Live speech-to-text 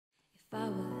If I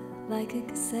were like a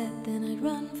cassette, then I'd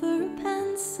run for a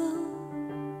pencil,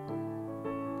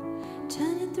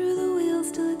 turn it through the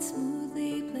wheels till it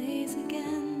smoothly plays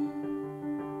again.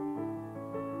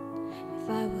 If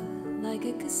I were like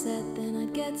a cassette, then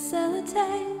I'd get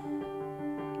sellotape,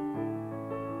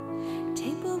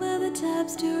 tape over the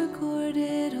tabs to record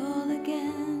it all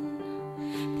again.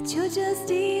 But you're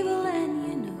just evil and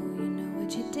you know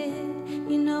what you did,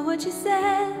 you know what you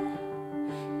said.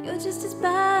 You're just as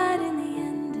bad in the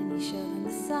end, and you show them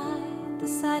the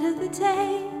side of the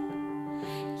tape.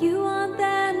 You want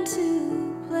them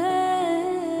to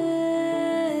play.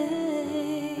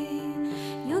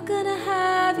 You're gonna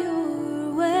have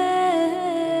your way.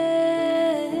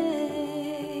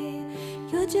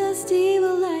 You're just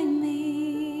evil like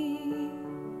me.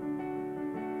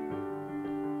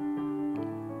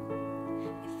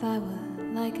 If I were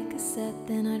like a cassette,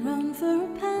 then I'd run for a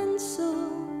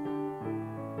pencil,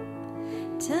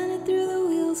 turn it through the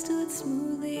wheels till it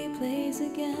smoothly plays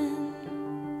again.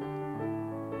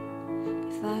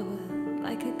 If I were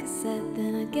like a cassette,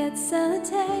 then I'd get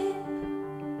sellotape,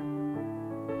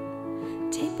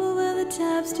 tape over the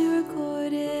tabs to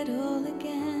record it all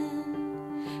again.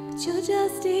 But you're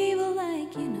just evil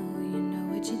like you know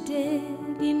what you did,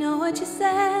 you know what you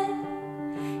said.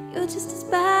 You're just as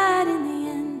bad in the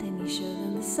end, and you show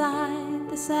them the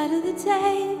side of the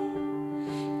tape.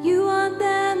 You want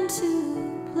them to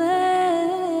play.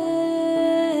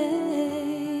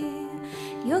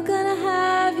 You're gonna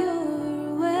have your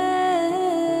way.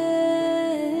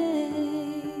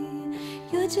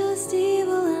 You're just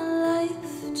evil and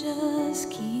life just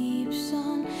keeps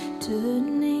on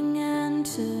turning and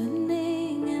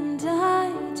turning, and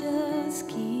I just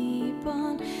keep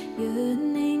on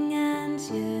yearning and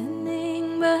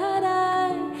yearning, but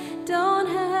I don't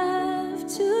have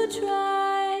to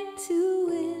try to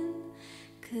win,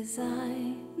 'cause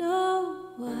I know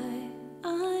why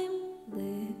I'm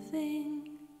living.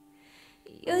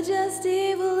 You're just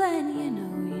evil and you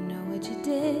know what you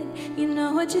did, you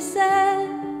know what you said.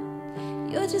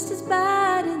 You're just as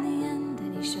bad in the end,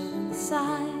 and you show them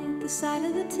the side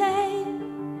of the tape.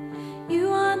 You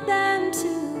want them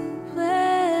to